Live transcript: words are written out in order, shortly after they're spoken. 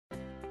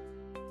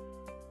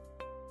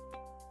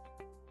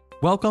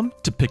Welcome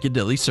to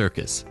Piccadilly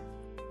Circus.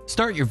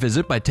 Start your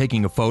visit by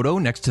taking a photo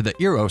next to the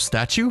Eros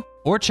statue,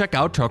 or check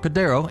out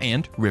Trocadero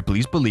and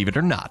Ripley's Believe It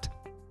or Not.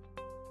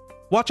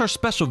 Watch our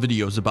special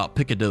videos about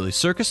Piccadilly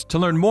Circus to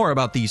learn more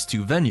about these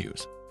two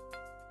venues.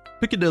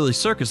 Piccadilly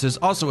Circus is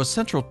also a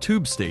central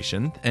tube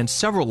station and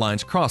several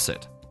lines cross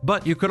it,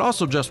 but you could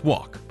also just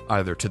walk,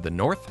 either to the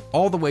north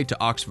all the way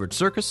to Oxford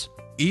Circus,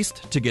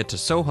 east to get to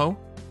Soho,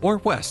 or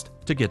west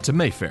to get to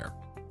Mayfair.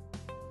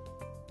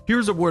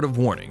 Here's a word of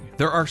warning.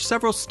 There are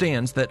several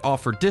stands that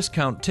offer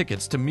discount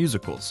tickets to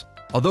musicals.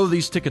 Although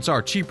these tickets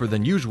are cheaper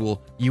than usual,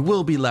 you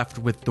will be left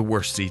with the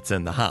worst seats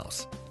in the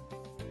house.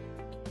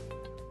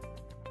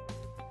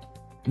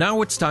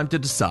 Now it's time to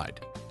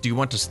decide. Do you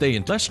want to stay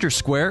in Leicester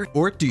Square,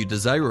 or do you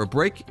desire a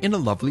break in a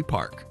lovely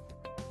park?